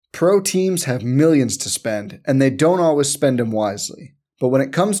Pro teams have millions to spend, and they don't always spend them wisely. But when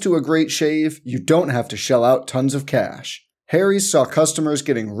it comes to a great shave, you don't have to shell out tons of cash. Harry's saw customers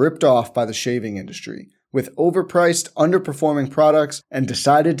getting ripped off by the shaving industry, with overpriced, underperforming products, and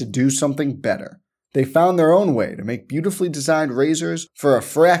decided to do something better. They found their own way to make beautifully designed razors for a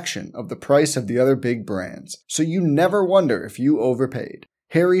fraction of the price of the other big brands, so you never wonder if you overpaid.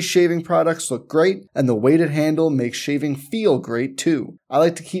 Harry's shaving products look great, and the weighted handle makes shaving feel great too. I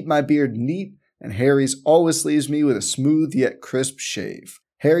like to keep my beard neat, and Harry's always leaves me with a smooth yet crisp shave.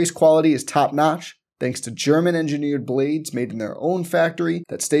 Harry's quality is top-notch, thanks to German-engineered blades made in their own factory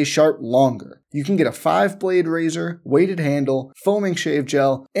that stay sharp longer. You can get a 5-blade razor, weighted handle, foaming shave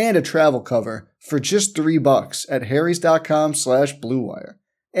gel, and a travel cover for just $3 at harrys.com/bluewire.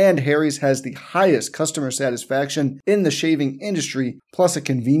 And Harry's has the highest customer satisfaction in the shaving industry, plus a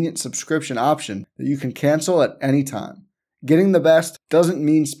convenient subscription option that you can cancel at any time. Getting the best doesn't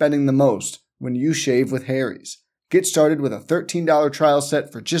mean spending the most when you shave with Harry's. Get started with a $13 trial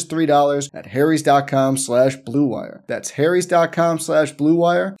set for just $3 at harrys.com/bluewire. That's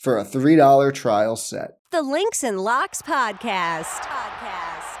harrys.com/bluewire for a $3 trial set. The Links and Locks Podcast.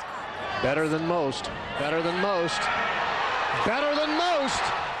 Better than most. Better than most. Better than most.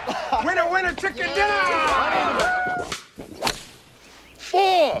 Winner, winner, chicken dinner!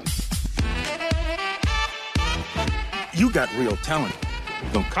 4. You got real talent.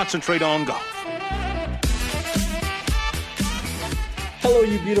 Don't concentrate on golf. Hello,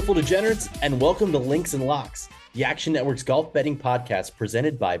 you beautiful degenerates, and welcome to Links and Locks, the Action Network's golf betting podcast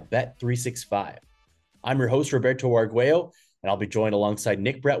presented by Bet365. I'm your host, Roberto Arguello, and I'll be joined alongside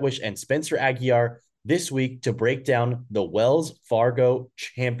Nick Bretwish and Spencer Aguiar this week to break down the Wells Fargo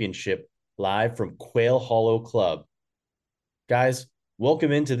Championship live from Quail Hollow Club. Guys,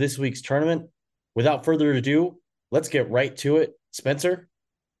 welcome into this week's tournament. Without further ado, let's get right to it. Spencer,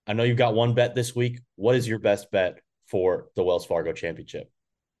 I know you've got one bet this week. What is your best bet for the Wells Fargo Championship?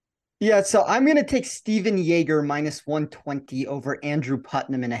 Yeah, so I'm going to take Steven Jaeger minus 120 over Andrew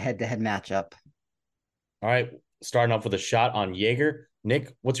Putnam in a head-to-head matchup. All right, starting off with a shot on Jaeger.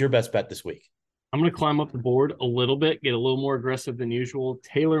 Nick, what's your best bet this week? I'm going to climb up the board a little bit, get a little more aggressive than usual.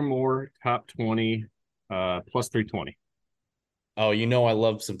 Taylor Moore, top 20, plus 320. Oh, you know I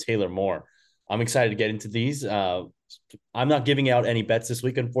love some Taylor Moore. I'm excited to get into these. I'm not giving out any bets this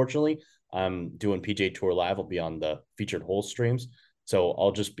week, unfortunately. I'm doing PGA Tour Live. I'll be on the featured hole streams. So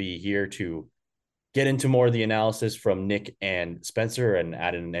I'll just be here to get into more of the analysis from Nick and Spencer and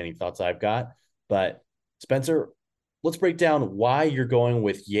add in any thoughts I've got. But Spencer, let's break down why you're going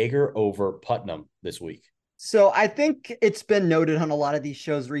with Jaeger over Putnam this week. So I think it's been noted on a lot of these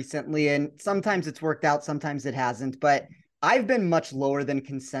shows recently, and sometimes it's worked out, sometimes it hasn't. But I've been much lower than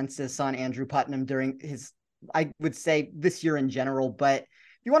consensus on Andrew Putnam during his, I would say, this year in general. But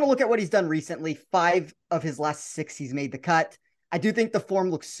if you want to look at what he's done recently, 5 of his last 6, he's made the cut. I do think the form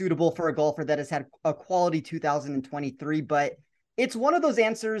looks suitable for a golfer that has had a quality 2023, but it's one of those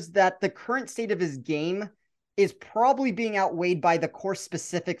answers that the current state of his game is probably being outweighed by the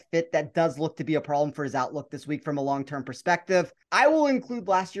course-specific fit that does look to be a problem for his outlook this week from a long-term perspective. I will include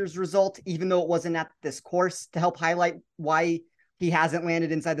last year's result, even though it wasn't at this course, to help highlight why he hasn't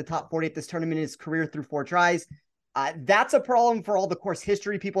landed inside the top 40 at this tournament in his career through 4 tries. That's a problem for all the course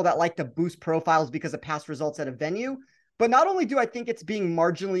history people that like to boost profiles because of past results at a venue. But not only do I think it's being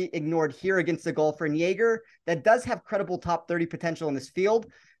marginally ignored here against a golfer in Jaeger that does have credible top 30 potential in this field,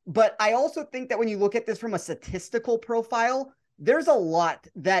 but I also think that when you look at this from a statistical profile, there's a lot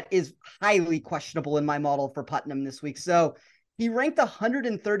that is highly questionable in my model for Putnam this week. So he ranked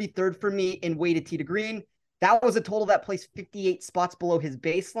 133rd for me in weighted tee to green. That was a total that placed 58 spots below his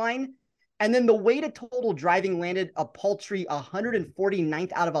baseline. And then the weighted total driving landed a paltry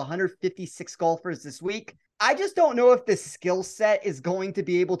 149th out of 156 golfers this week. I just don't know if this skill set is going to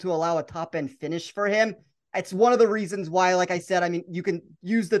be able to allow a top-end finish for him. It's one of the reasons why, like I said, I mean, you can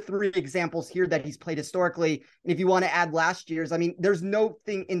use the 3 examples here that he's played historically. And if you want to add last year's, I mean, there's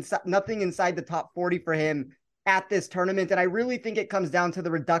nothing inside the top 40 for him at this tournament. And I really think it comes down to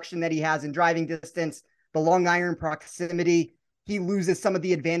the reduction that he has in driving distance, the long iron proximity. He loses some of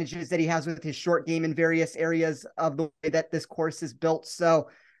the advantages that he has with his short game in various areas of the way that this course is built. So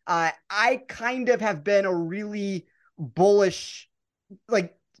I kind of have been a really bullish,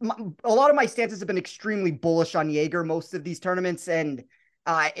 like, a lot of my stances have been extremely bullish on Jaeger most of these tournaments. And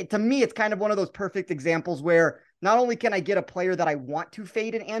to me, it's kind of one of those perfect examples where not only can I get a player that I want to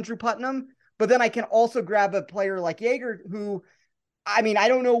fade in Andrew Putnam, but then I can also grab a player like Jaeger who, I mean, I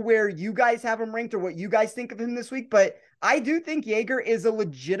don't know where you guys have him ranked or what you guys think of him this week, but I do think Jaeger is a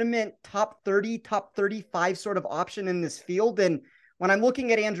legitimate top 30, top 35 sort of option in this field. And When I'm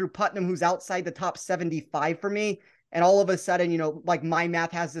looking at Andrew Putnam, who's outside the top 75 for me, and all of a sudden, like my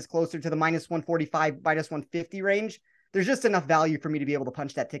math has this closer to the minus 145, minus 150 range, there's just enough value for me to be able to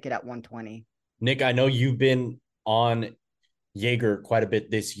punch that ticket at 120. Nick, I know you've been on Jaeger quite a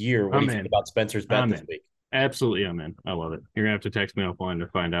bit this year. What do you think about Spencer's bet this week? Absolutely, I'm in. I love it. You're gonna have to text me offline to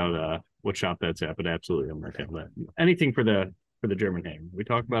find out what shop that's at, but absolutely, I'm working on that. Anything for the German Hanger. We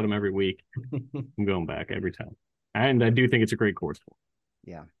talk about them every week. I'm going back every time, and I do think it's a great course for.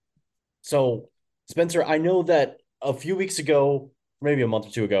 Yeah. So, Spencer, I know that a few weeks ago, maybe a month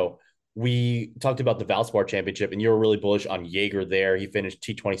or two ago, we talked about the Valspar Championship, and you were really bullish on Jaeger there. He finished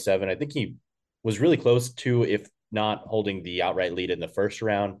T27. I think he was really close to, if not holding the outright lead in the first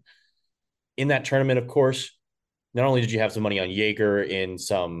round. In that tournament, of course, not only did you have some money on Jaeger in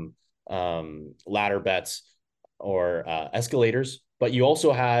some ladder bets or escalators, but you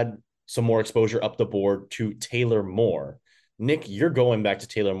also had some more exposure up the board to Taylor Moore. Nick, you're going back to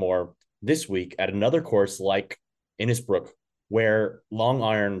Taylor Moore this week at another course like Innisbrook, where long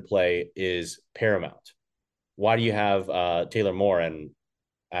iron play is paramount. Why do you have Taylor Moore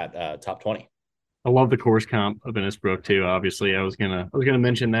at top 20? I love the course comp of Innisbrook too. Obviously, I was gonna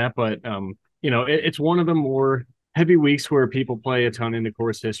mention that, but it's one of the more heavy weeks where people play a ton into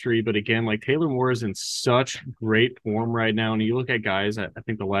course history. But again, like Taylor Moore is in such great form right now, and you look at guys. I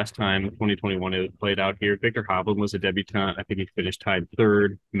think the last time 2021 it played out here, Victor Hovland was a debutant. I think he finished tied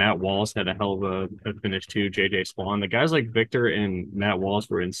third. Matt Wallace had a hell of a finish too. JJ Spawn. The guys like Victor and Matt Wallace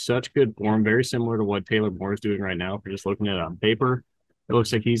were in such good form, very similar to what Taylor Moore is doing right now. If you're just looking at it on paper. It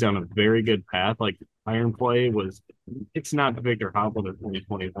looks like he's on a very good path. Like iron play it's not Victor Hovland of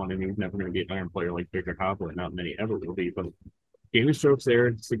 2021, and he's never going to be an iron player like Victor Hovland. Not many ever will be, but gain strokes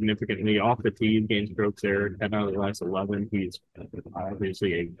there significantly off the tee. Gain strokes there 10 out of the last 11. He's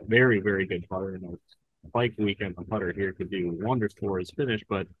obviously a very, very good putter, and a bike weekend the putter here could do wonders for his finish.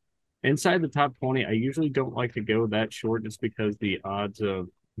 But inside the top 20, I usually don't like to go that short just because the odds of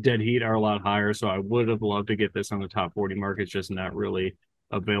dead heat are a lot higher. So I would have loved to get this on the top 40 market. It's just not really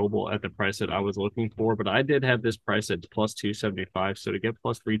available at the price that I was looking for. But I did have this price at plus 275. So to get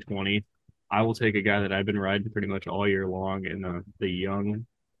plus 320, I will take a guy that I've been riding pretty much all year long in the young,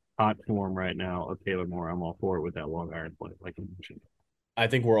 hot form right now of Taylor Moore. I'm all for it with that long iron play, like you mentioned. I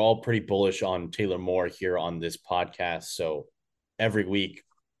think we're all pretty bullish on Taylor Moore here on this podcast. So every week,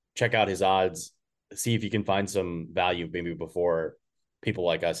 check out his odds, see if you can find some value maybe before people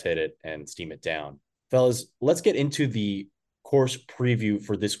like us hit it and steam it down. Fellas, let's get into the course preview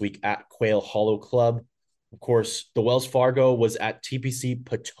for this week at Quail Hollow Club. Of course, the Wells Fargo was at TPC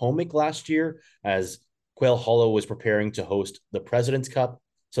Potomac last year as Quail Hollow was preparing to host the President's Cup.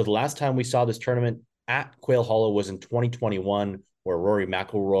 So the last time we saw this tournament at Quail Hollow was in 2021, where Rory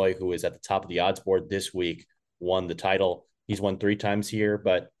McIlroy, who is at the top of the odds board this week, won the title. He's won 3 times here.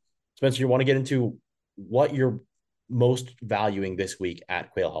 But Spencer, you want to get into what you're most valuing this week at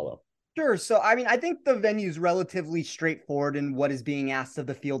Quail Hollow? Sure. So, I think the venue is relatively straightforward in what is being asked of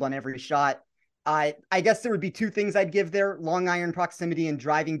the field on every shot. I guess there would be 2 things I'd give there: long iron proximity and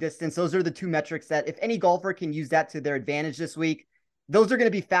driving distance. Those are the 2 metrics that if any golfer can use that to their advantage this week, those are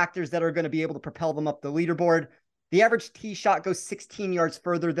going to be factors that are going to be able to propel them up the leaderboard. The average tee shot goes 16 yards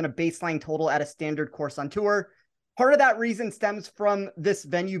further than a baseline total at a standard course on tour. Part of that reason stems from this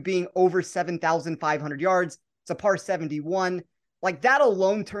venue being over 7,500 yards. It's a par 71. Like that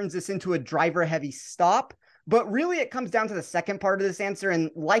alone turns this into a driver heavy stop. But really it comes down to the second part of this answer. And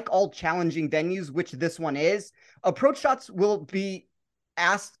like all challenging venues, which this one is, approach shots will be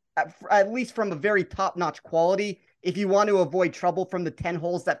asked at least from a very top-notch quality if you want to avoid trouble from the 10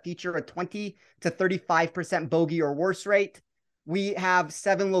 holes that feature a 20 to 35% bogey or worse rate. We have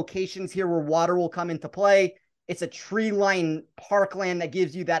 7 locations here where water will come into play. It's a tree-lined parkland that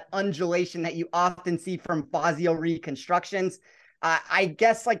gives you that undulation that you often see from Fazio reconstructions. I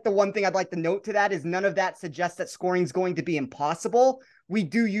guess like the one thing I'd like to note to that is none of that suggests that scoring is going to be impossible. We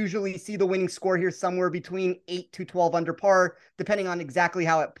do usually see the winning score here somewhere between 8 to 12 under par, depending on exactly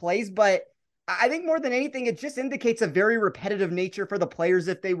how it plays. But I think more than anything, it just indicates a very repetitive nature for the players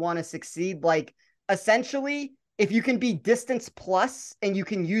if they want to succeed. Like essentially, if you can be distance plus and you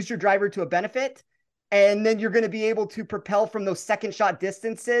can use your driver to a benefit, and then you're going to be able to propel from those second shot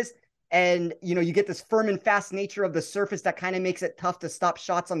distances. And, you get this firm and fast nature of the surface that kind of makes it tough to stop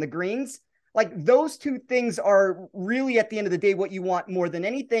shots on the greens. Like those 2 things are really at the end of the day what you want more than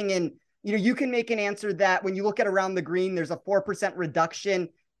anything. And, you can make an answer that when you look at around the green, there's a 4% reduction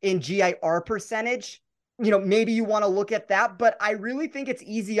in GIR percentage. Maybe you want to look at that, but I really think it's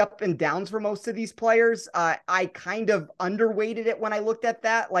easy up and downs for most of these players. I kind of underweighted it when I looked at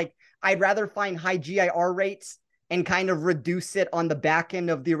that. Like I'd rather find high GIR rates and kind of reduce it on the back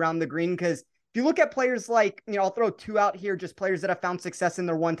end of the around the green. Because if you look at players like, I'll throw two out here, just players that have found success in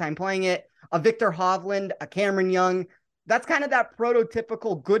their one time playing it, a Victor Hovland, a Cameron Young. That's kind of that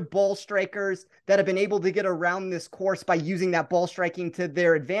prototypical good ball strikers that have been able to get around this course by using that ball striking to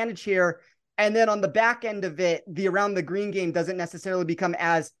their advantage here. And then on the back end of it, the around the green game doesn't necessarily become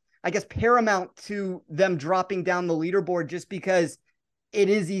as, I guess, paramount to them dropping down the leaderboard, just because it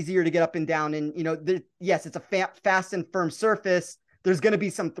is easier to get up and down. And, yes, it's a fast and firm surface. There's going to be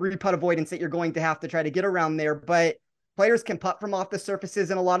some 3-putt avoidance that you're going to have to try to get around there, but players can putt from off the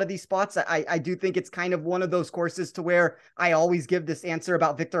surfaces in a lot of these spots. I do think it's kind of one of those courses to where I always give this answer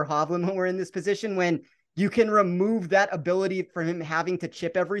about Victor Hovland when we're in this position, when you can remove that ability from him having to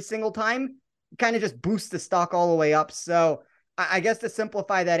chip every single time, kind of just boost the stock all the way up. So I guess to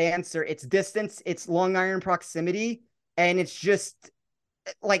simplify that answer, it's distance, it's long iron proximity, and it's just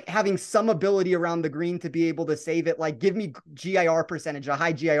like having some ability around the green to be able to save it. Like, give me GIR percentage, a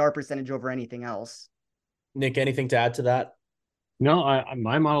high GIR percentage over anything else. Nick, anything to add to that? No,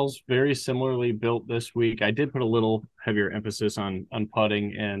 my model's very similarly built this week. I did put a little heavier emphasis on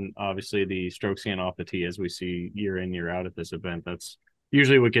putting, and obviously the strokes gained off the tee, as we see year in, year out at this event. That's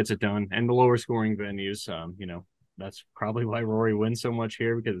usually what gets it done. And the lower scoring venues, that's probably why Rory wins so much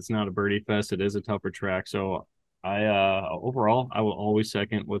here, because it's not a birdie fest. It is a tougher track. So overall, I will always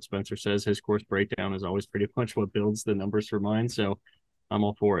second what Spencer says. His course breakdown is always pretty much what builds the numbers for mine. So I'm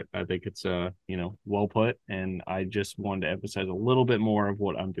all for it. I think it's well put, and I just wanted to emphasize a little bit more of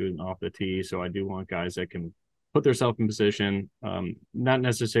what I'm doing off the tee. So I do want guys that can put themselves in position, not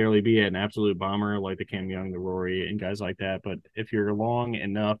necessarily be an absolute bomber like the Cam Young, the Rory, and guys like that. But if you're long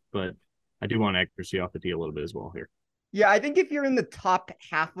enough, but I do want accuracy off the tee a little bit as well here. Yeah, I think if you're in the top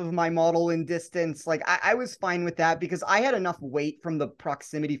half of my model in distance, like I was fine with that, because I had enough weight from the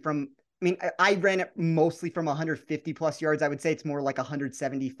proximity from, I ran it mostly from 150 plus yards. I would say it's more like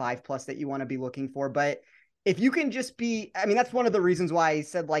 175 plus that you want to be looking for. But if you can just be, that's one of the reasons why I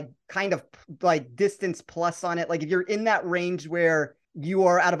said kind of distance plus on it. Like if you're in that range where you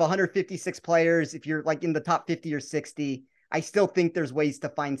are out of 156 players, if you're in the top 50 or 60, I still think there's ways to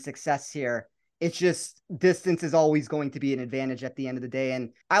find success here. It's just distance is always going to be an advantage at the end of the day.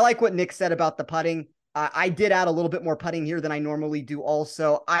 And I like what Nick said about the putting. I did add a little bit more putting here than I normally do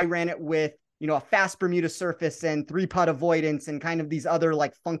also. I ran it with, a fast Bermuda surface and 3-putt avoidance and kind of these other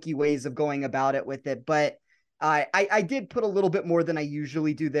funky ways of going about it with it. But I did put a little bit more than I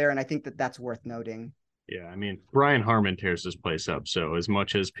usually do there, and I think that that's worth noting. Yeah, Brian Harmon tears this place up. So as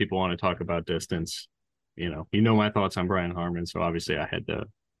much as people want to talk about distance, my thoughts on Brian Harmon. So obviously I had to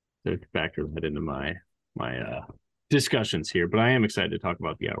factor that into my discussions here, but I am excited to talk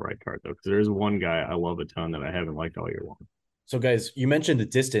about the outright card though, because there is one guy I love a ton that I haven't liked all year long. So guys, you mentioned the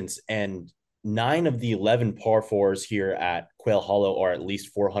distance, and 9 of the 11 par 4s here at Quail Hollow are at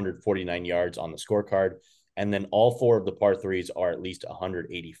least 449 yards on the scorecard, and then all 4 of the par 3s are at least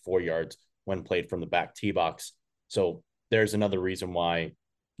 184 yards when played from the back tee box. So there's another reason why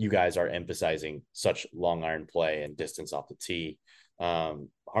you guys are emphasizing such long iron play and distance off the tee.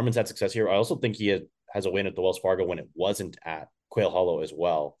 Harmon's had success here. I also think he has a win at the Wells Fargo when it wasn't at Quail Hollow as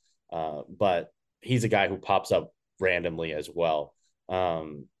well. But he's a guy who pops up randomly as well.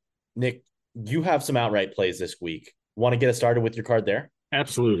 Nick, you have some outright plays this week. Want to get us started with your card there?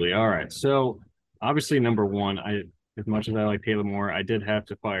 Absolutely. All right. So obviously, number one, as much as I like Taylor Moore, I did have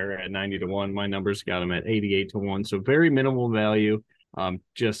to fire at 90-1. My numbers got him at 88-1. So very minimal value.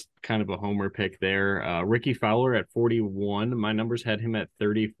 Just kind of a homer pick there. Ricky Fowler at 41. My numbers had him at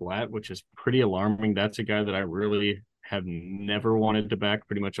 30 flat, which is pretty alarming. That's a guy that I really have never wanted to back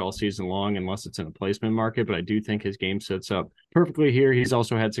pretty much all season long, unless it's in a placement market. But I do think his game sets up perfectly here. He's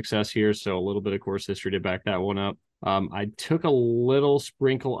also had success here, so a little bit of course history to back that one up. I took a little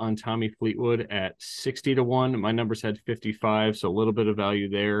sprinkle on Tommy Fleetwood at 60-1. My numbers had 55, so a little bit of value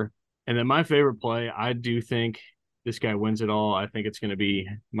there. And then my favorite play, I do think this guy wins it all. I think it's going to be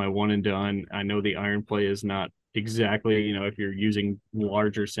my one and done. I know the iron play is not exactly, if you're using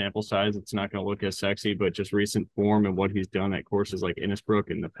larger sample size, it's not going to look as sexy, but just recent form and what he's done at courses like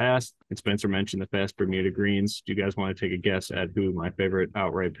Innisbrook in the past. And Spencer mentioned the fast Bermuda greens. Do you guys want to take a guess at who my favorite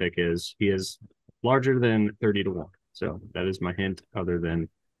outright pick is? He is larger than 30-1. So that is my hint, other than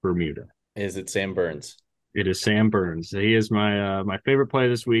Bermuda. Is it Sam Burns? It is Sam Burns. He is my favorite play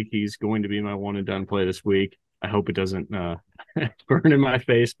this week. He's going to be my one and done play this week. I hope it doesn't burn in my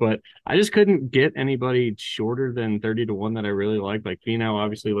face, but I just couldn't get anybody shorter than 30-1 that I really like. Like Finau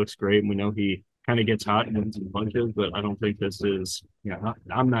obviously looks great, and we know he kind of gets hot in some bunches, but I don't think this is,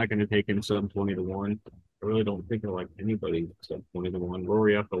 I'm not going to take him some 20-1. I really don't think I like anybody except 20 to 1.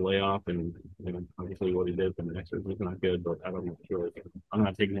 Rory off the layoff, and obviously what he did for the next week was not good, but I don't really. I'm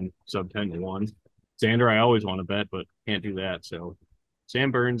not taking him sub 10 to 1. Xander, I always want to bet, but can't do that. So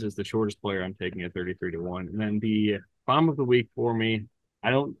Sam Burns is the shortest player I'm taking at 33 to 1. And then the bomb of the week for me, I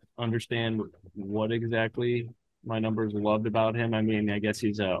don't understand what exactly my numbers loved about him. I mean, I guess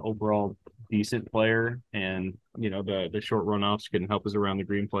he's a overall decent player, and the short runoffs can help us around the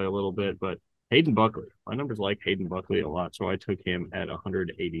green play a little bit, but Hayden Buckley. My numbers like Hayden Buckley a lot, so I took him at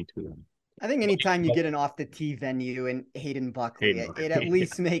 182. I think anytime you get an off the tee venue and Hayden Buckley, it at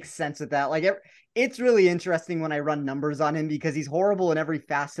least makes sense with that. Like it's really interesting when I run numbers on him because he's horrible in every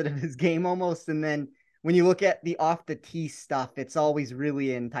facet of his game almost. And then when you look at the off the tee stuff, it's always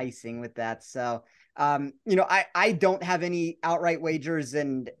really enticing with that. So, I don't have any outright wagers,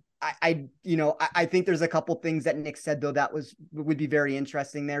 and I think there's a couple things that Nick said though that would be very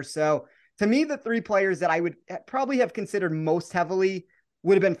interesting there. So to me, the three players that I would probably have considered most heavily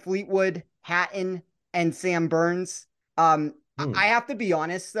would have been Fleetwood, Hatton, and Sam Burns. I have to be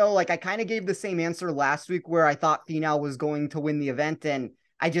honest though, like I kind of gave the same answer last week where I thought Finau was going to win the event and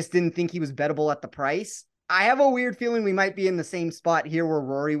I just didn't think he was bettable at the price. I have a weird feeling we might be in the same spot here where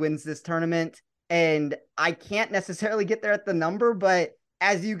Rory wins this tournament, and I can't necessarily get there at the number, but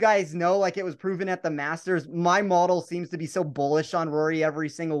as you guys know, like it was proven at the Masters, my model seems to be so bullish on Rory every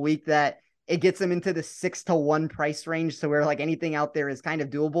single week that it gets him into the 6 to 1 price range. So where like anything out there is kind of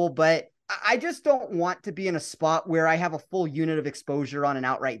doable, but I just don't want to be in a spot where I have a full unit of exposure on an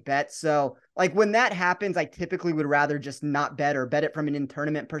outright bet. So like when that happens, I typically would rather just not bet or bet it from an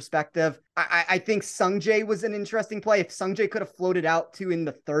in-tournament perspective. I think Sungjae was an interesting play. If Sungjae could have floated out to in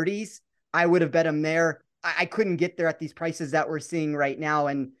the 30s, I would have bet him there. I couldn't get there at these prices that we're seeing right now.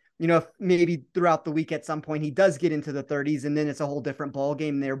 And, if maybe throughout the week at some point he does get into the 30s and then it's a whole different ball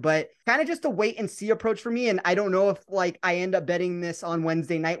game there, but kind of just a wait and see approach for me. And I don't know if like I end up betting this on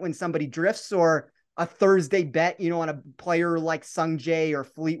Wednesday night when somebody drifts or a Thursday bet, on a player like Sungjae or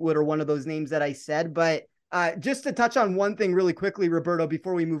Fleetwood or one of those names that I said. But just to touch on one thing really quickly, Roberto,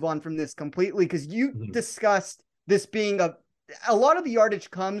 before we move on from this completely, because you discussed this being a lot of the yardage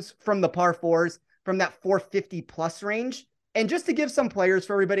comes from the par fours, from that 450 plus range. And just to give some players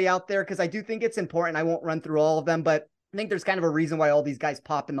for everybody out there, because I do think it's important. I won't run through all of them, but I think there's kind of a reason why all these guys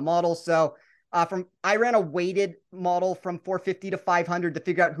pop in the model. So I ran a weighted model from 450 to 500 to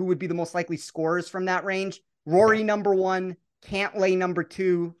figure out who would be the most likely scorers from that range. Rory number 1, Cantlay number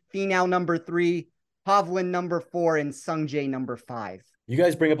 2, Finau number 3, Hovland number 4, and Sungjae number 5. You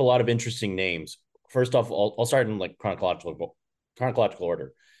guys bring up a lot of interesting names. First off, I'll start in like chronological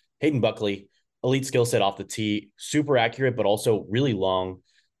order. Hayden Buckley, elite skill set off the tee, super accurate, but also really long.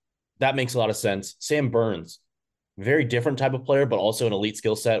 That makes a lot of sense. Sam Burns, very different type of player, but also an elite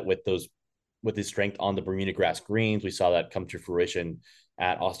skill set with his strength on the Bermuda grass greens. We saw that come to fruition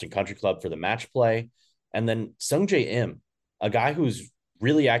at Austin Country Club for the match play. And then Sungjae Im, a guy who's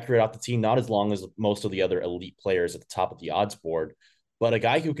really accurate off the tee, not as long as most of the other elite players at the top of the odds board, but a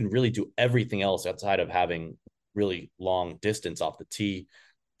guy who can really do everything else outside of having really long distance off the tee.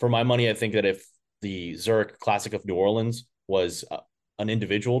 For my money, I think that if the Zurich Classic of New Orleans was an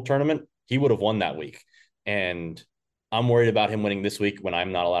individual tournament, he would have won that week. And I'm worried about him winning this week when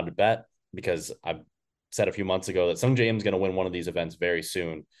I'm not allowed to bet, because I said a few months ago that Sungjae Im is going to win one of these events very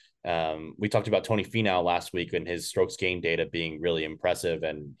soon. We talked about Tony Finau last week and his strokes gain data being really impressive,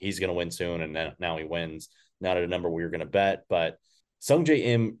 and he's going to win soon. And now he wins, not at a number we were going to bet. But Sungjae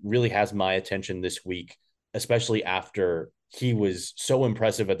Im really has my attention this week, especially after he was so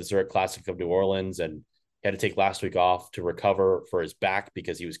impressive at the Zurich Classic of New Orleans and had to take last week off to recover for his back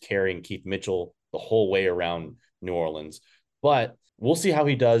because he was carrying Keith Mitchell the whole way around New Orleans. But we'll see how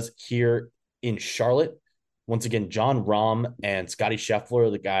he does here in Charlotte. Once again, John Rahm and Scotty Scheffler,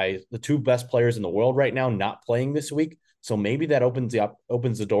 the two best players in the world right now, not playing this week. So maybe that opens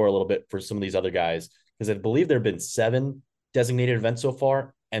the door a little bit for some of these other guys, because I believe there have been 7 designated events so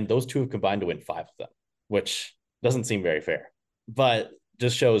far, and those two have combined to win 5 of them, which doesn't seem very fair, but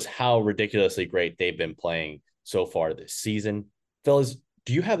just shows how ridiculously great they've been playing so far this season. Fellas,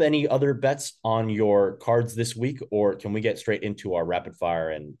 do you have any other bets on your cards this week, or can we get straight into our rapid fire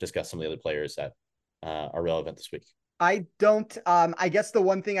and discuss some of the other players that are relevant this week? I don't. I guess the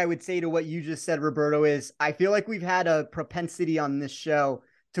one thing I would say to what you just said, Roberto, is I feel like we've had a propensity on this show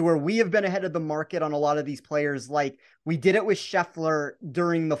to where we have been ahead of the market on a lot of these players. Like we did it with Scheffler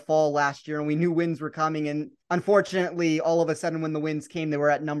during the fall last year, and we knew wins were coming. And unfortunately, all of a sudden when the wins came, they were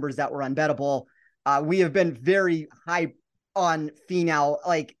at numbers that were unbettable. We have been very high on Finau.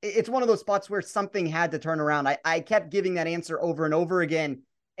 Like it's one of those spots where something had to turn around. I kept giving that answer over and over again.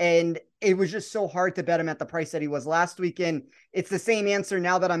 And it was just so hard to bet him at the price that he was last week. And it's the same answer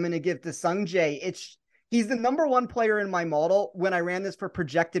now that I'm going to give to Sung Jae. He's the number one player in my model when I ran this for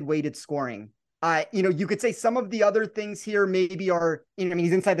projected weighted scoring. You could say some of the other things here maybe are,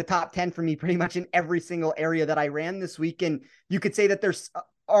 he's inside the top 10 for me pretty much in every single area that I ran this week. And you could say that there's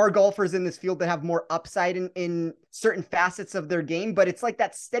are golfers in this field that have more upside in certain facets of their game, but it's like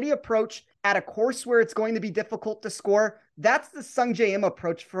that steady approach at a course where it's going to be difficult to score. That's the Sung Jae Im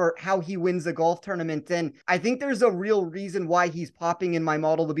approach for how he wins a golf tournament. And I think there's a real reason why he's popping in my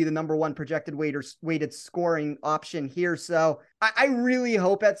model to be the number one projected weighted scoring option here. So I really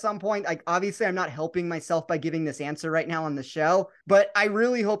hope at some point, like obviously I'm not helping myself by giving this answer right now on the show, but I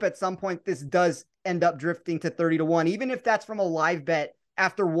really hope at some point this does end up drifting to 30-1, even if that's from a live bet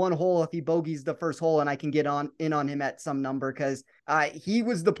after one hole, if he bogeys the first hole and I can get in on him at some number, because he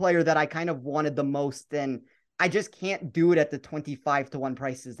was the player that I kind of wanted the most, and I just can't do it at the 25-1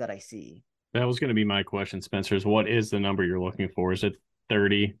 prices that I see. That was going to be my question, Spencer, is what is the number you're looking for? Is it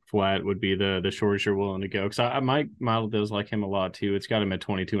 30 flat would be the shortest you're willing to go? Because my model does like him a lot too. It's got him at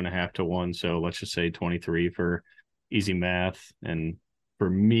 22.5-1. So let's just say 23 for easy math. And for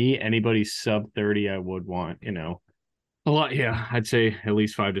me, anybody sub 30, I would want, a lot. Yeah, I'd say at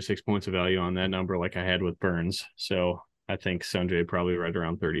least 5 to 6 points of value on that number, like I had with Burns. So I think Sung Jae probably right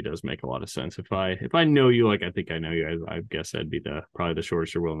around 30 does make a lot of sense. If I know you, like I think I know you, I guess that'd be probably the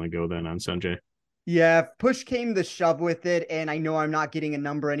shortest you're willing to go then on Sung Jae. Yeah, if push came to shove with it, and I know I'm not getting a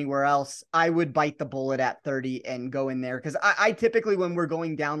number anywhere else, I would bite the bullet at 30 and go in there. Because I typically, when we're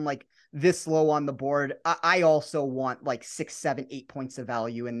going down like this low on the board, I also want like 6, 7, 8 points of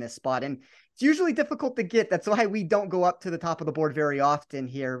value in this spot. And it's usually difficult to get. That's why we don't go up to the top of the board very often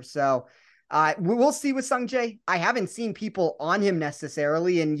here. So we'll see with Sung Jae. I haven't seen people on him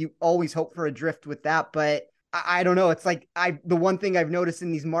necessarily, and you always hope for a drift with that. But I don't know. It's like the one thing I've noticed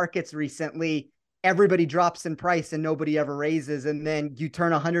in these markets recently, everybody drops in price and nobody ever raises. And then you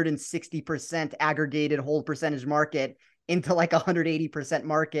turn 160% aggregated hold percentage market into like 180%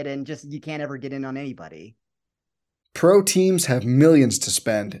 market, and just you can't ever get in on anybody. Pro teams have millions to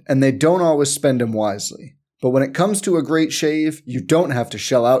spend, and they don't always spend them wisely. But when it comes to a great shave, you don't have to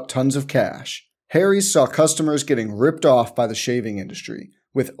shell out tons of cash. Harry's saw customers getting ripped off by the shaving industry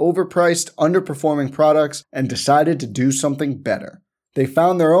with overpriced, underperforming products and decided to do something better. They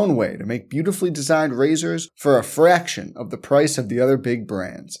found their own way to make beautifully designed razors for a fraction of the price of the other big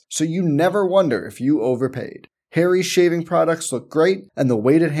brands, so you never wonder if you overpaid. Harry's shaving products look great, and the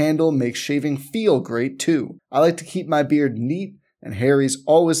weighted handle makes shaving feel great too. I like to keep my beard neat, and Harry's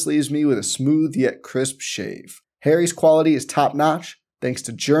always leaves me with a smooth yet crisp shave. Harry's quality is top-notch, thanks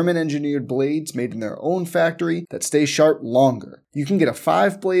to German-engineered blades made in their own factory that stay sharp longer. You can get a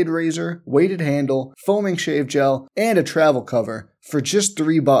 5-blade razor, weighted handle, foaming shave gel, and a travel cover for just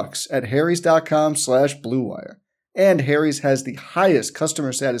 $3 at harrys.com/bluewire. And Harry's has the highest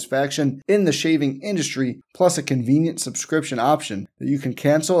customer satisfaction in the shaving industry, plus a convenient subscription option that you can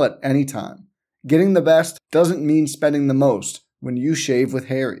cancel at any time. Getting the best doesn't mean spending the most when you shave with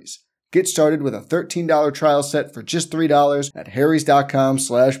Harry's. Get started with a $13 trial set for just $3 at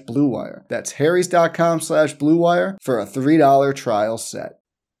harrys.com/bluewire. That's harrys.com/bluewire for a $3 trial set.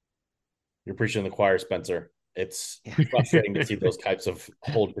 You're preaching to the choir, Spencer. It's frustrating to see those types of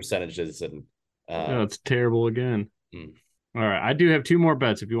hold percentages. And it's terrible again. All right. I do have 2 more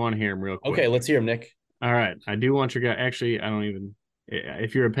bets if you want to hear them real quick. Okay, let's hear them, Nick. All right. I do want your guy. Actually,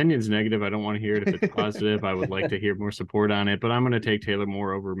 if your opinion's negative, I don't want to hear it. If it's positive, I would like to hear more support on it. But I'm going to take Taylor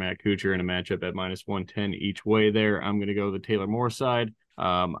Moore over Matt Kuchar in a matchup at -110 each way there. I'm going to go the Taylor Moore side.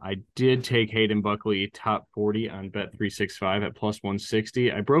 I did take Hayden Buckley top 40 on Bet365 at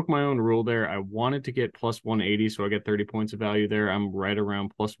 +160. I broke my own rule there. I wanted to get +180, so I get 30 points of value there. I'm right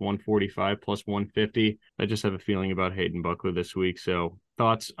around +145, +150. I just have a feeling about Hayden Buckley this week. So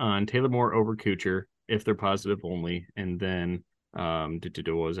thoughts on Taylor Moore over Kuchar, if they're positive only, and then what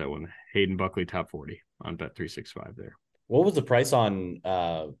was that one? Hayden Buckley top 40 on Bet365 there. What was the price on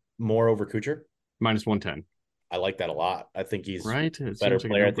Moore over Kuchar? -110. I like that a lot. I think he's right. a better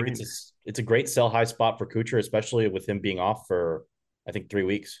player. I think it's a great sell high spot for Kuchar, especially with him being off for, I think, 3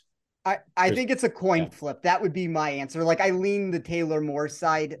 weeks. I think it's a coin flip. That would be my answer. Like I lean the Taylor Moore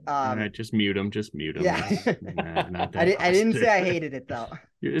side. All right, just mute him. Just mute him. Yeah. I didn't say I hated it though.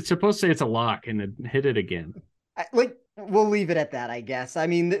 It's supposed to say it's a lock and then hit it again. We'll leave it at that, I guess. I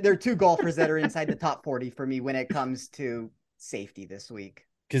mean, there are 2 golfers that are inside the top 40 for me when it comes to safety this week.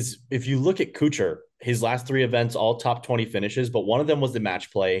 Because if you look at Kuchar, his last 3 events, all top 20 finishes, but one of them was the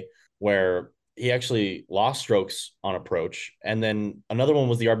match play where he actually lost strokes on approach. And then another one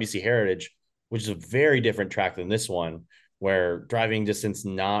was the RBC Heritage, which is a very different track than this one. where driving distance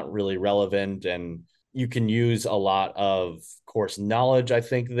not really relevant, and you can use a lot of course knowledge, I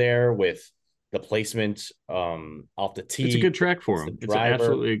think, there with the placement off the tee. It's a good track for him. It's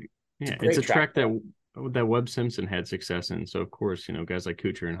absolutely, it's a track that Webb Simpson had success in. So of course, guys like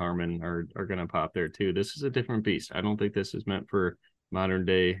Kuchar and Harmon are going to pop there too. This is a different beast. I don't think this is meant for modern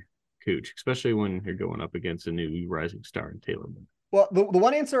day Cooch, especially when you're going up against a new rising star in Taylor. Well, the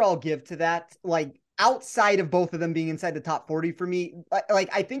one answer I'll give to that, like outside of both of them being inside the top 40 for me, like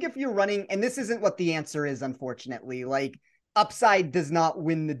I think if you're running, and this isn't what the answer is, unfortunately, like upside does not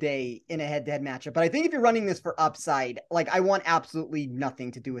win the day in a head-to-head matchup. But I think if you're running this for upside, like I want absolutely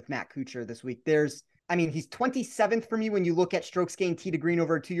nothing to do with Matt Kuchar this week. He's 27th for me when you look at strokes gained tee to green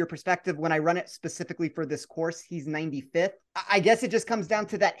over a 2-year perspective. When I run it specifically for this course, he's 95th. I guess it just comes down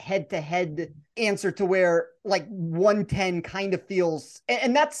to that head-to-head answer to where like 110 kind of feels,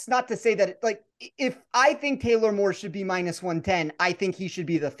 and that's not to say that if I think Taylor Moore should be minus 110, I think he should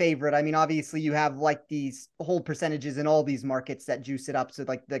be the favorite. I mean, obviously you have like these hold percentages in all these markets that juice it up. So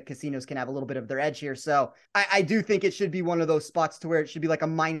like the casinos can have a little bit of their edge here. So I do think it should be one of those spots to where it should be like a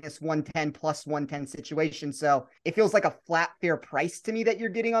minus 110 plus 110 situation. So it feels like a flat fair price to me that you're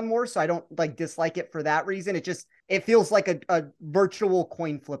getting on Moore. So I don't like dislike it for that reason. It feels like a virtual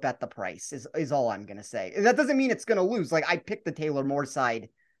coin flip at the price is all I'm going to say. That doesn't mean it's going to lose. Like I picked the Taylor Moore side,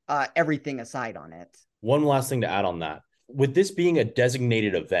 everything aside on it. One last thing to add on that. With this being a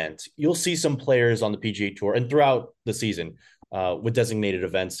designated event, you'll see some players on the PGA Tour and throughout the season with designated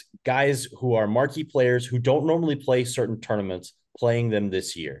events, guys who are marquee players who don't normally play certain tournaments playing them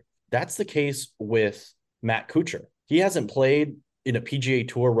this year. That's the case with Matt Kuchar. He hasn't played in a PGA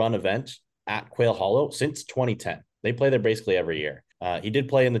Tour run event at Quail Hollow since 2010. They play there basically every year. He did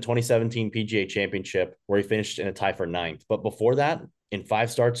play in the 2017 PGA Championship where he finished in a tie for 9th. But before that, in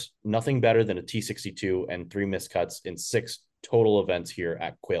 5 starts, nothing better than a T62 and 3 missed cuts in 6 total events here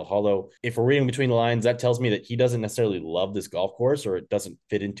at Quail Hollow. If we're reading between the lines, that tells me that he doesn't necessarily love this golf course, or it doesn't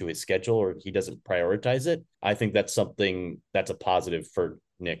fit into his schedule, or he doesn't prioritize it. I think that's something that's a positive for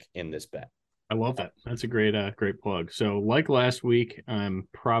Nick in this bet. I love that. That's a great plug. So like last week, I'm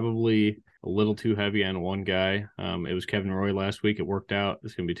probably a little too heavy on one guy. It was Kevin Roy last week. It worked out.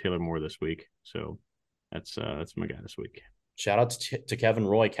 It's going to be Taylor Moore this week. So that's my guy this week. Shout out to Kevin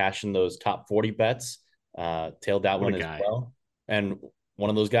Roy cashing those top 40 bets. Tailed that one as well. And one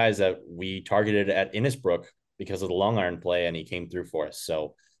of those guys that we targeted at Innisbrook because of the long iron play, and he came through for us.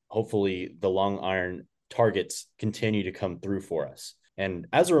 So hopefully the long iron targets continue to come through for us. And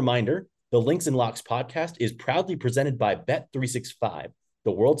as a reminder, the Links and Locks podcast is proudly presented by Bet365,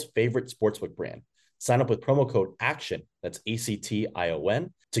 the world's favorite sportsbook brand. Sign up with promo code ACTION, that's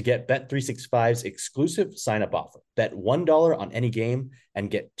ACTION, to get Bet365's exclusive sign-up offer. Bet $1 on any game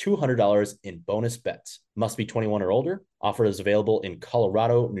and get $200 in bonus bets. Must be 21 or older. Offer is available in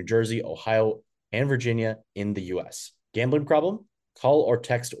Colorado, New Jersey, Ohio, and Virginia in the U.S. Gambling problem? Call or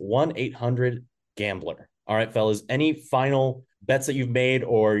text 1-800-GAMBLER. All right, fellas, any final bets that you've made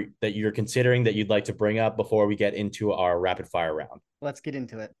or that you're considering that you'd like to bring up before we get into our rapid fire round? Let's get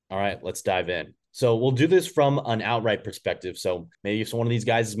into it. All right, let's dive in. So we'll do this from an outright perspective. So maybe if one of these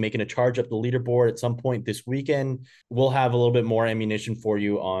guys is making a charge up the leaderboard at some point this weekend, we'll have a little bit more ammunition for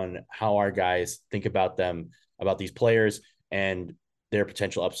you on how our guys think about these players and their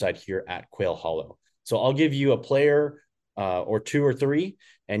potential upside here at Quail Hollow. So I'll give you a player or 2 or 3,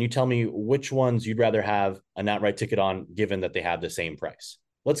 and you tell me which ones you'd rather have an outright ticket on, given that they have the same price.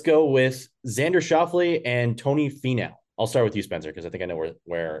 Let's go with Xander Schauffele and Tony Finau. I'll start with you, Spencer, because I think I know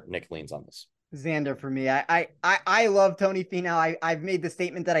where Nick leans on this. Xander for me. I love Tony Finau. I've made the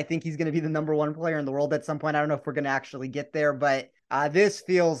statement that I think he's going to be the number 1 player in the world at some point. I don't know if we're going to actually get there, but this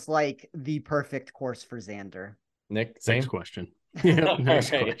feels like the perfect course for Xander. Nick, same next question. Yeah, next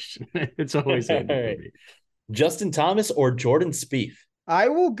question. It's always Xander for me. Justin Thomas or Jordan Spieth? I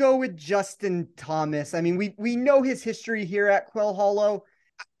will go with Justin Thomas. I mean, we know his history here at Quail Hollow.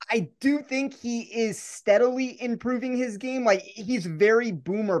 I do think he is steadily improving his game. Like he's very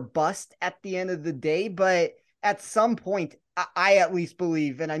boom or bust at the end of the day, but at some point I at least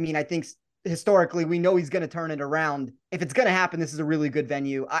believe, and I mean, I think historically we know he's going to turn it around. If it's going to happen, this is a really good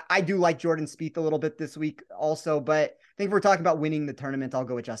venue. I do like Jordan Spieth a little bit this week also, but I think if we're talking about winning the tournament, I'll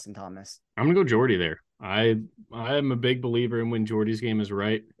go with Justin Thomas. I'm going to go Jordy there. I am a big believer in when Jordy's game is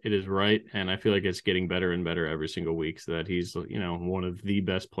right, it is right. And I feel like it's getting better and better every single week, so that he's, one of the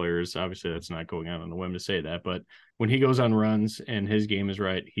best players. Obviously that's not going out on a whim to say that, but when he goes on runs and his game is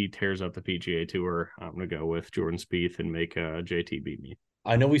right, he tears up the PGA Tour. I'm going to go with Jordan Spieth and make JT beat me.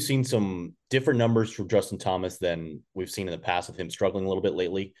 I know we've seen some different numbers from Justin Thomas than we've seen in the past with him struggling a little bit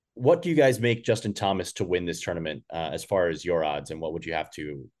lately. What do you guys make Justin Thomas to win this tournament as far as your odds, and what would you have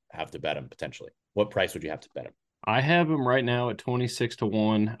to bet him potentially? What price would you have to bet him? I have him right now at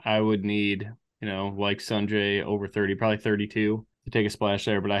 26-1. I would need, like Sanjay over 30, probably 32 to take a splash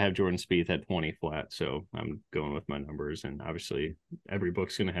there, but I have Jordan Spieth at 20 flat. So I'm going with my numbers. And obviously every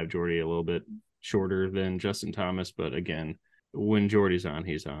book's going to have Jordy a little bit shorter than Justin Thomas. But again, when Jordy's on,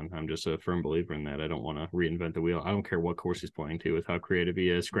 he's on. I'm just a firm believer in that. I don't want to reinvent the wheel. I don't care what course he's playing to, with how creative he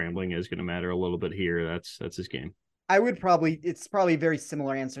is. Scrambling is going to matter a little bit here. That's his game. It's probably a very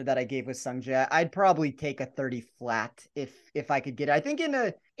similar answer that I gave with Sungjae. I'd probably take a 30 flat if I could get it. I think in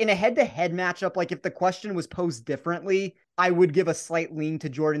a head-to-head matchup, like if the question was posed differently, I would give a slight lean to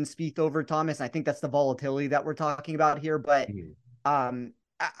Jordan Spieth over Thomas. I think that's the volatility that we're talking about here, but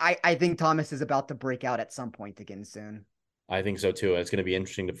I think Thomas is about to break out at some point again soon. I think so too. It's going to be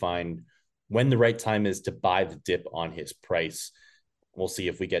interesting to find when the right time is to buy the dip on his price. We'll see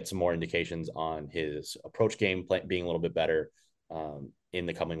if we get some more indications on his approach game being a little bit better in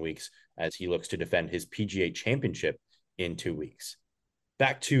the coming weeks as he looks to defend his PGA championship in 2 weeks.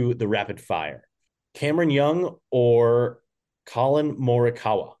 Back to the rapid fire. Cameron Young or Colin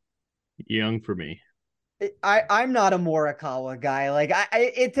Morikawa? Young for me. I'm not a Morikawa guy. Like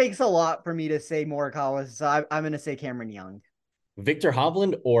it takes a lot for me to say Morikawa, so I'm going to say Cameron Young. Victor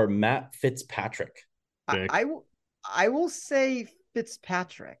Hovland or Matt Fitzpatrick? I will say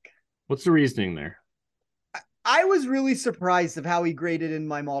Fitzpatrick. What's the reasoning there? I was really surprised of how he graded in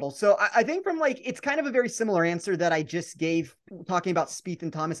my model. So I think from it's kind of a very similar answer that I just gave talking about Spieth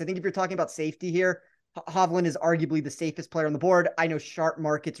and Thomas. I think if you're talking about safety here, Hovland is arguably the safest player on the board. I know sharp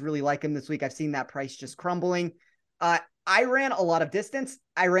markets really like him this week. I've seen that price just crumbling. I ran a lot of distance.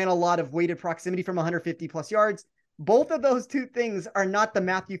 I ran a lot of weighted proximity from 150 plus yards. Both of those two things are not the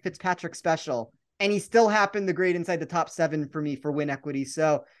Matthew Fitzpatrick special. And he still happened to grade inside the top 7 for me for win equity.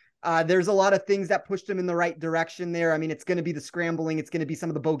 So there's a lot of things that pushed him in the right direction there. I mean, it's going to be the scrambling. It's going to be some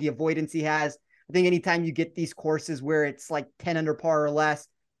of the bogey avoidance he has. I think anytime you get these courses where it's like 10 under par or less,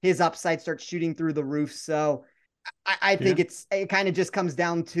 his upside starts shooting through the roof. So I think it kind of just comes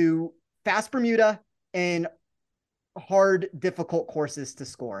down to fast Bermuda and hard, difficult courses to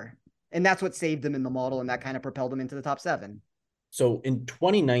score. And that's what saved him in the model. And that kind of propelled him into the top 7. So in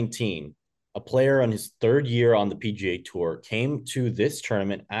 2019, a player on his third year on the PGA Tour came to this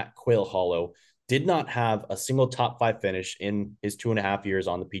tournament at Quail Hollow, did not have a single top 5 finish in his 2.5 years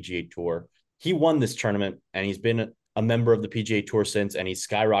on the PGA Tour. He won this tournament, and he's been a member of the PGA Tour since, and he's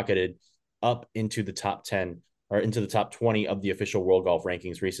skyrocketed up into the top 10 or into the top 20 of the official World Golf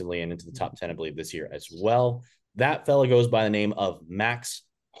Rankings recently, and into the top 10, I believe, this year as well. That fella goes by the name of Max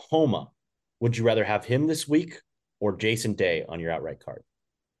Homa. Would you rather have him this week or Jason Day on your outright card?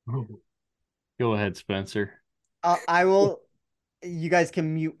 Go ahead, Spencer. I will. You guys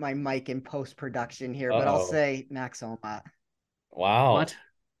can mute my mic in post-production here, but I'll say Max Homa. Wow. What?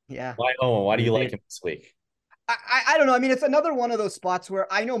 Yeah. Why Homa? Why do you like him this week? I don't know. I mean, it's another one of those spots where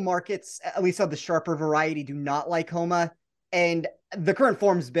I know markets, at least of the sharper variety, do not like Homa. And the current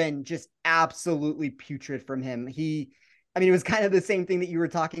form's been just absolutely putrid from him. It was kind of the same thing that you were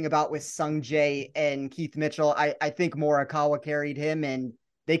talking about with Sung Jae and Keith Mitchell. I think Morikawa carried him, and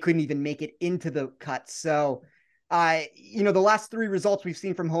they couldn't even make it into the cut. So, the last 3 results we've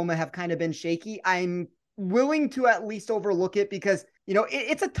seen from Homa have kind of been shaky. I'm willing to at least overlook it because,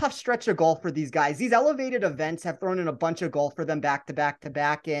 it's a tough stretch of golf for these guys. These elevated events have thrown in a bunch of golf for them back to back to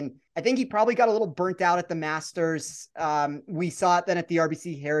back. And I think he probably got a little burnt out at the Masters. We saw it then at the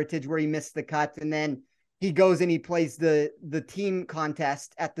RBC Heritage where he missed the cut. And then he goes and he plays the team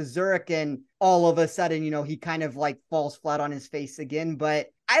contest at the Zurich, and all of a sudden, he kind of falls flat on his face again. But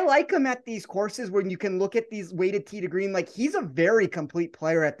I like him at these courses when you can look at these weighted tee to green. He's a very complete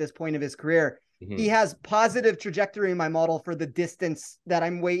player at this point of his career. Mm-hmm. He has positive trajectory in my model for the distance that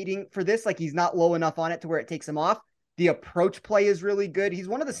I'm waiting for this. He's not low enough on it to where it takes him off. The approach play is really good. He's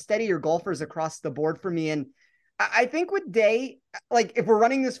one of the steadier golfers across the board for me. And I think with Day, if we're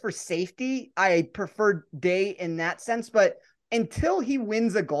running this for safety, I prefer Day in that sense. But until he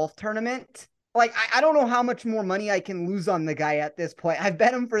wins a golf tournament, I don't know how much more money I can lose on the guy at this point. I've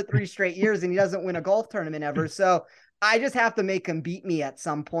bet him for 3 straight years and he doesn't win a golf tournament ever. So I just have to make him beat me at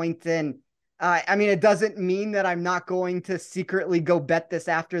some point. And it doesn't mean that I'm not going to secretly go bet this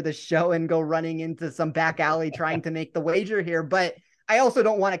after the show and go running into some back alley trying to make the wager here. But I also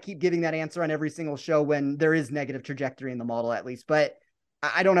don't want to keep giving that answer on every single show when there is negative trajectory in the model, at least. But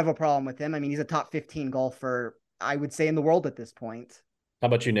I don't have a problem with him. He's a top 15 golfer, I would say, in the world at this point. How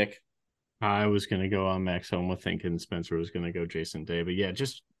about you, Nick? I was going to go on Max Homa thinking Spencer was going to go Jason Day. But yeah,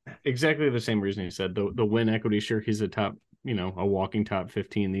 just exactly the same reason he said. The win equity, sure, he's a top, a walking top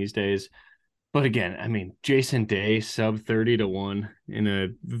 15 these days. But again, I mean, Jason Day sub 30-1 in a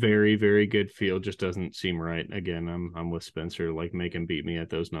very, very good field just doesn't seem right. Again, I'm with Spencer. Like, make him beat me at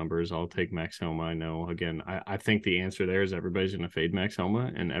those numbers. I'll take Max Homa. I know. Again, I think the answer there is everybody's going to fade Max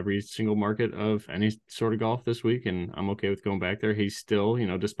Homa in every single market of any sort of golf this week, and I'm okay with going back there. He's still,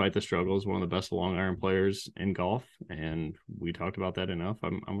 despite the struggles, one of the best long iron players in golf, and we talked about that enough.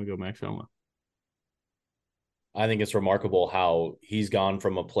 I'm going to go Max Homa. I think it's remarkable how he's gone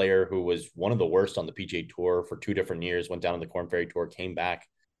from a player who was one of the worst on the PGA Tour for 2 different years, went down on the Korn Ferry Tour, came back,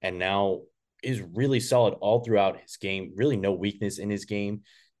 and now is really solid all throughout his game. Really no weakness in his game.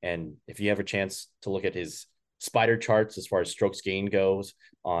 And if you have a chance to look at his spider charts as far as strokes gained goes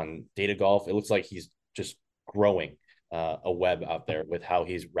on Data Golf, it looks like he's just growing a web out there with how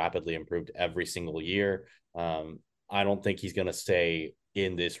he's rapidly improved every single year. I don't think he's going to stay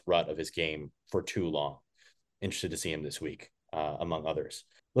in this rut of his game for too long. Interested to see him this week, among others.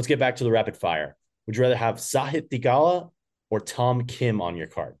 Let's get back to the rapid fire. Would you rather have Sahith Theegala or Tom Kim on your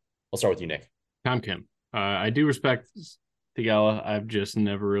card? I'll start with you, Nick. Tom Kim. I do respect Theegala. I've just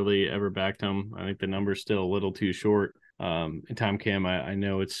never really ever backed him. I think the number's still a little too short. And Tom Kim, I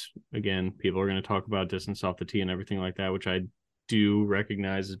know it's, again, people are going to talk about distance off the tee and everything like that, which I do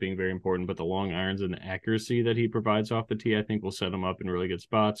recognize as being very important, but the long irons and the accuracy that he provides off the tee, I think will set him up in really good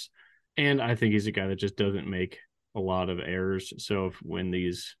spots. And I think he's a guy that just doesn't make a lot of errors. So if when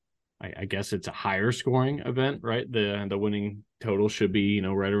these, I guess it's a higher scoring event, right? The winning total should be,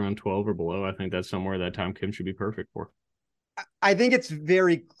 right around 12 or below. I think that's somewhere that Tom Kim should be perfect for. I think it's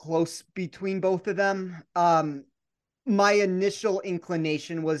very close between both of them. My initial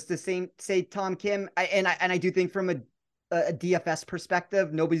inclination was to say Tom Kim. I do think from a DFS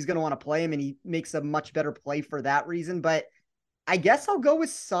perspective, nobody's going to want to play him, and he makes a much better play for that reason. But I guess I'll go with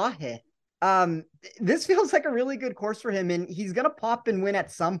Sahith. This feels like a really good course for him, and he's going to pop and win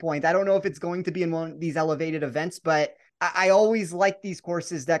at some point. I don't know if it's going to be in one of these elevated events, but I always like these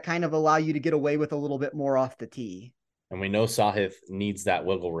courses that kind of allow you to get away with a little bit more off the tee. And we know Sahith needs that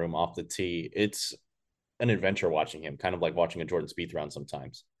wiggle room off the tee. It's an adventure watching him, kind of like watching a Jordan Spieth round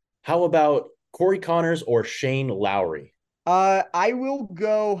sometimes. How about Corey Connors or Shane Lowry? I will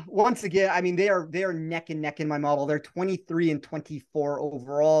go once again. I mean, they are neck and neck in my model. They're 23 and 24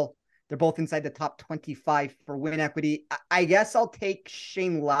 overall. They're both inside the top 25 for win equity. I guess I'll take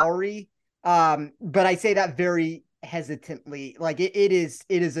Shane Lowry. But I say that very hesitantly. Like it is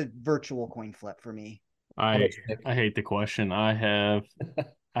a virtual coin flip for me. I hate the question. I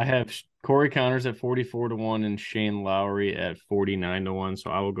have Corey Connors at 44-1 and Shane Lowry at 49-1.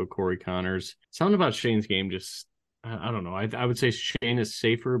 So I will go Corey Connors. Something about Shane's game just, I don't know. I would say Shane is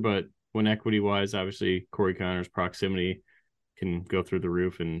safer, but when equity wise, obviously Corey Connors' proximity can go through the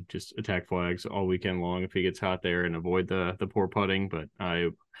roof and just attack flags all weekend long if he gets hot there and avoid the poor putting. But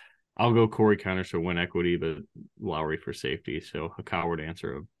I'll go Corey Connors for win equity, but Lowry for safety. So a coward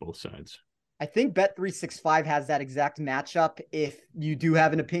answer of both sides. I think Bet365 has that exact matchup. If you do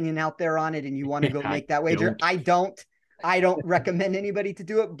have an opinion out there on it and you want to go make that wager, I don't recommend anybody to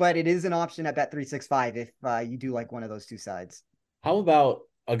do it, but it is an option at Bet365 if you do like one of those two sides. How about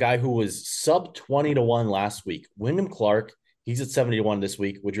a guy who was sub 20-1 last week, Wyndham Clark? He's at 70-1 this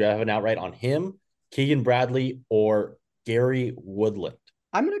week. Would you have an outright on him, Keegan Bradley, or Gary Woodland?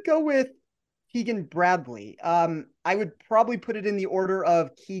 I'm going to go with Keegan Bradley. I would probably put it in the order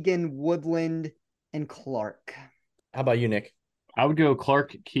of Keegan, Woodland, and Clark. How about you, Nick? I would go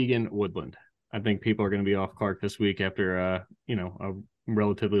Clark, Keegan, Woodland. I think people are going to be off Clark this week after, a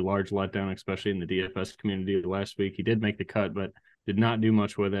relatively large letdown, especially in the DFS community last week. He did make the cut, but did not do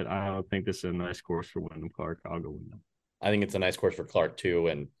much with it. I don't think this is a nice course for Wyndham Clark. I'll go Wyndham. I think it's a nice course for Clark too.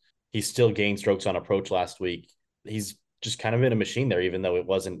 And he still gained strokes on approach last week. He's just kind of in a machine there, even though it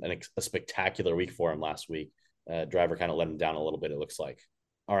wasn't a spectacular week for him last week. Driver kind of let him down a little bit, it looks like.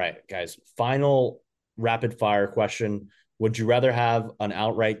 All right, guys, final rapid fire question. Would you rather have an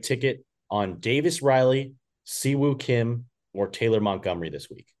outright ticket on Davis Riley, Siwoo Kim, or Taylor Montgomery this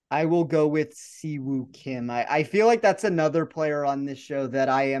week? I will go with Siwoo Kim. I feel like that's another player on this show that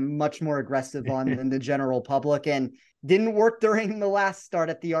I am much more aggressive on than the general public, and didn't work during the last start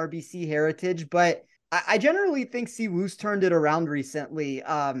at the RBC Heritage, but I generally think Siwoo's turned it around recently.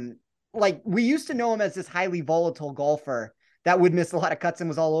 Like we used to know him as this highly volatile golfer that would miss a lot of cuts and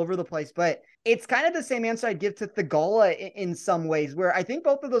was all over the place, but it's kind of the same answer I'd give to Theegala in some ways, where I think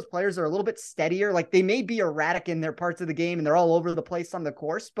both of those players are a little bit steadier. Like they may be erratic in their parts of the game and they're all over the place on the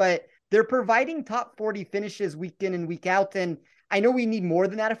course, but they're providing top 40 finishes week in and week out. And I know we need more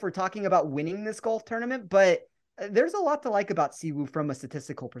than that if we're talking about winning this golf tournament, but there's a lot to like about Siwoo from a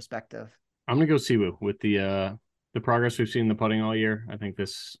statistical perspective. I'm gonna go Siwoo with the progress we've seen in the putting all year. I think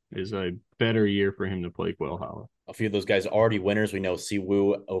this is a better year for him to play Quail Hollow. A few of those guys already winners. We know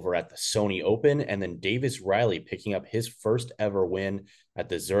Siwoo over at the Sony Open, and then Davis Riley picking up his first ever win at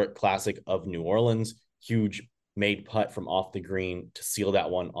the Zurich Classic of New Orleans. Huge made putt from off the green to seal that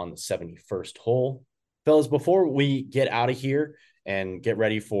one on the 71st hole. Fellas, before we get out of here and get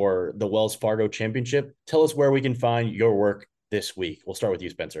ready for the Wells Fargo Championship, tell us where we can find your work this week. We'll start with you,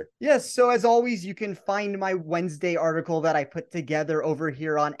 Spencer. Yes, so as always, you can find my Wednesday article that I put together over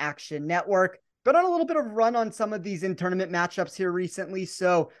here on Action Network. Been on a little bit of run on some of these in-tournament matchups here recently,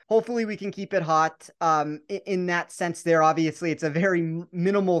 so hopefully we can keep it hot in that sense there. Obviously, it's a very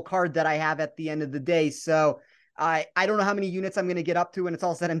minimal card that I have at the end of the day, so I don't know how many units I'm going to get up to when it's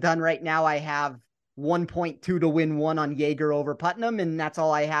all said and done. Right now, I have 1.2 to win 1 on Jaeger over Putnam, and that's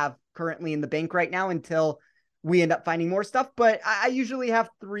all I have currently in the bank right now until we end up finding more stuff. But I usually have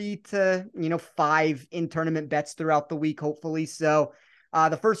 3 to 5 in-tournament bets throughout the week, hopefully. So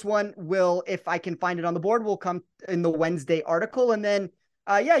the first one will, if I can find it on the board, will come in the Wednesday article. And then,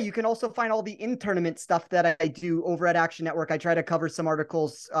 you can also find all the in-tournament stuff that I do over at Action Network. I try to cover some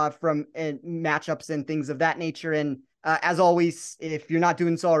articles from matchups and things of that nature. And as always, if you're not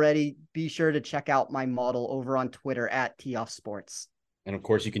doing so already, be sure to check out my model over on Twitter at @TeeOffSports. And of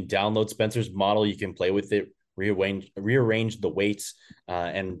course, you can download Spencer's model. You can play with it, rearrange the weights,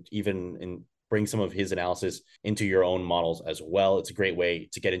 and even bring some of his analysis into your own models as well. It's a great way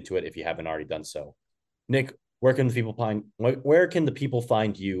to get into it if you haven't already done so. Nick, where can the people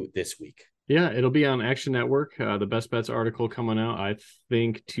find you this week? Yeah, it'll be on Action Network. The Best Bets article coming out, I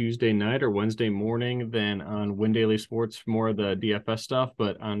think, Tuesday night or Wednesday morning. Then on Win Daily Sports, more of the DFS stuff.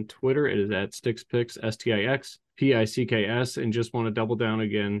 But on Twitter, it is at StixPicks, STIXPICKS. And just want to double down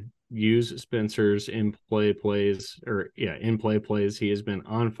again. Use Spencer's in-play plays. He has been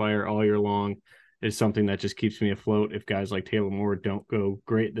on fire all year long. It's something that just keeps me afloat. If guys like Taylor Moore don't go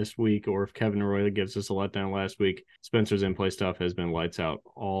great this week, or if Kevin Roy gives us a letdown last week, Spencer's in-play stuff has been lights out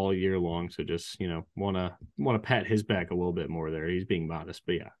all year long. So just, want to pat his back a little bit more there. He's being modest,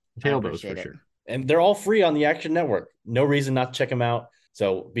 but yeah, tail those for sure. And they're all free on the Action Network. No reason not to check them out.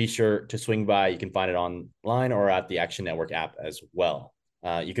 So be sure to swing by. You can find it online or at the Action Network app as well.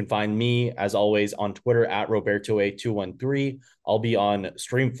 You can find me, as always, on Twitter at RobertoA213. I'll be on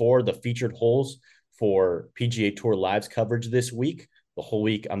Stream 4, the featured holes for PGA Tour Live's coverage this week. The whole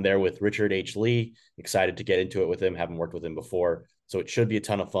week, I'm there with Richard H. Lee. Excited to get into it with him. Haven't worked with him before. So it should be a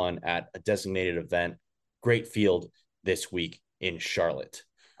ton of fun at a designated event. Great field this week in Charlotte.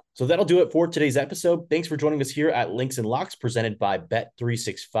 So that'll do it for today's episode. Thanks for joining us here at Links and Locks, presented by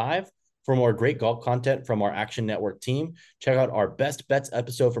Bet365. For more great golf content from our Action Network team, check out our Best Bets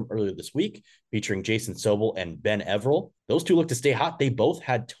episode from earlier this week, featuring Jason Sobel and Ben Everill. Those two look to stay hot. They both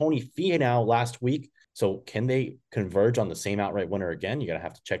had Tony Finau last week. So can they converge on the same outright winner again? You're going to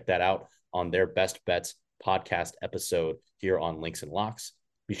have to check that out on their Best Bets podcast episode here on Links and Locks.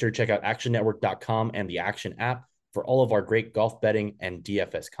 Be sure to check out actionnetwork.com and the Action app for all of our great golf betting and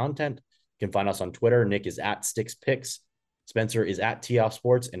DFS content. You can find us on Twitter. Nick is at StixPicks. Spencer is at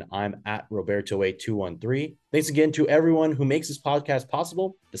TeeOffSports, and I'm at RobertoA213. Thanks again to everyone who makes this podcast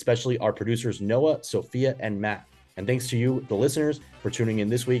possible, especially our producers, Noah, Sophia, and Matt. And thanks to you, the listeners, for tuning in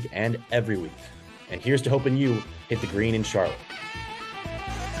this week and every week. And here's to hoping you hit the green in Charlotte.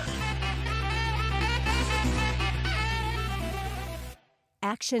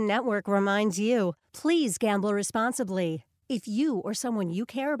 Action Network reminds you, please gamble responsibly. If you or someone you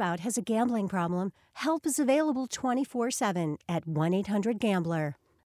care about has a gambling problem, help is available 24/7 at 1-800-GAMBLER.